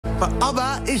Maar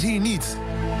ABBA is hier niet.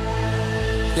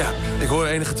 Ja, ik hoor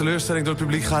enige teleurstelling door het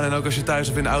publiek gaan... en ook als je thuis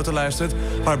of in de auto luistert.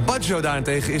 Maar Baggio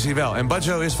daarentegen is hier wel. En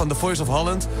Baggio is van The Voice of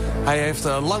Holland. Hij heeft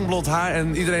lang blond haar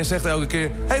en iedereen zegt elke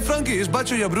keer... Hey Frankie, is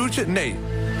Baggio jouw broertje? Nee.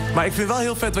 Maar ik vind wel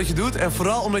heel vet wat je doet. En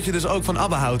vooral omdat je dus ook van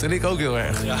ABBA houdt. En ik ook heel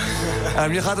erg. Ja.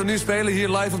 Je gaat hem nu spelen hier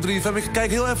live op 3FM. Ik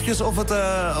kijk heel eventjes of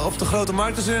de grote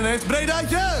markt er zin in heeft.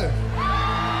 Bredaatje!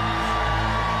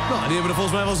 Nou, die hebben er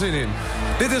volgens mij wel zin in.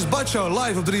 Dit is Baggio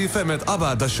live op 3FM met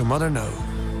ABBA, Does Your Mother Know?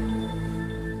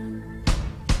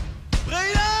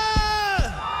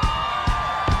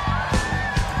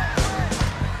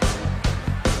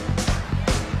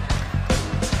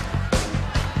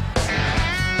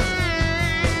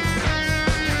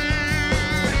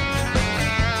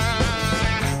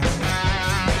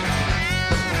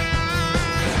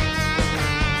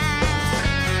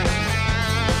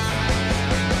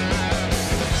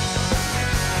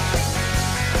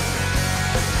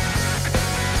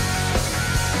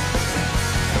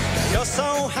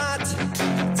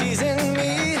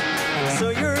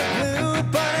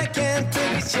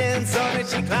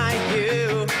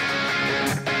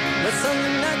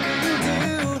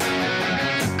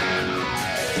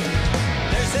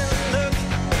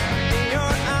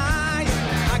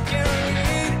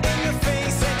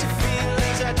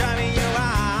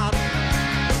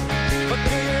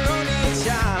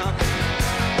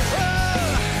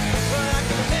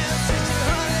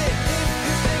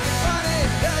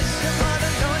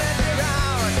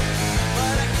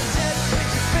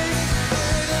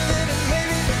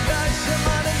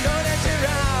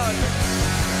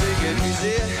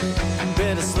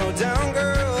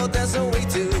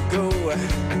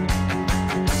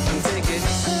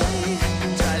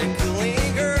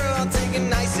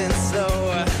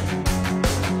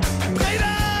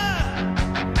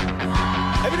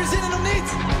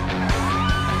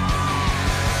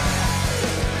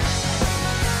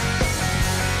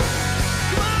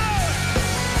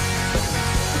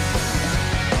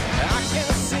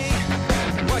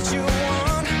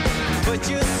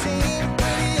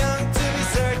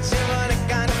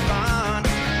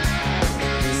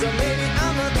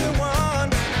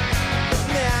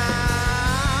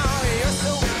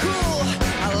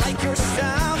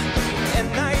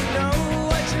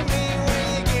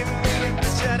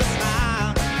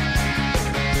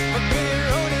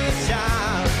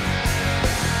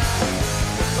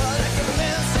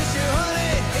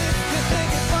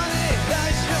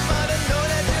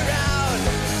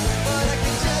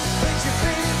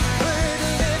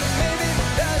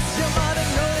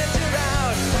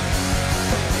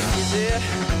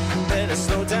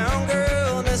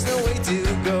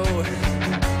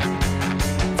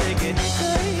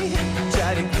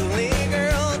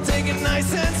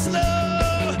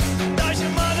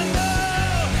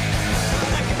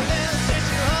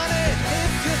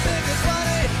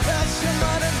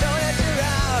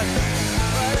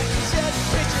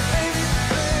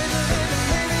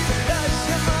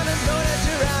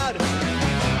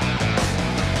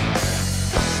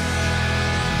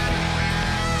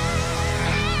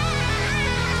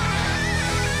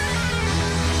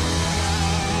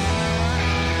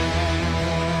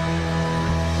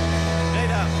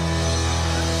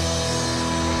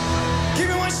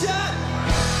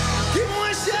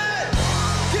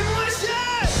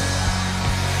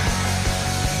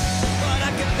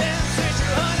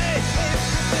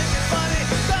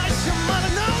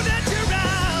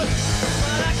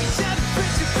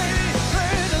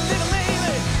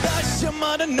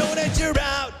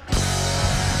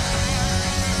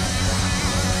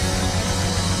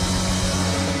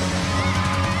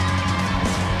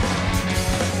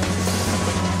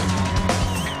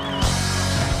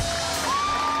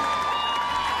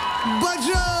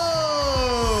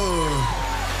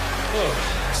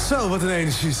 Zo, wat een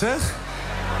energie, zeg.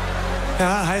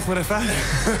 Ja, hijg maar even uit.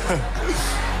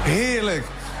 Heerlijk.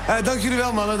 Dank jullie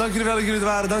wel, mannen. Dank jullie wel dat jullie er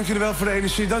waren. Dank jullie wel voor de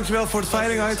energie. Dank jullie wel voor het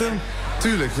veiling-item.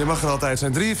 Tuurlijk, je mag er altijd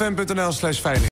zijn. 3fm.nl/veiling.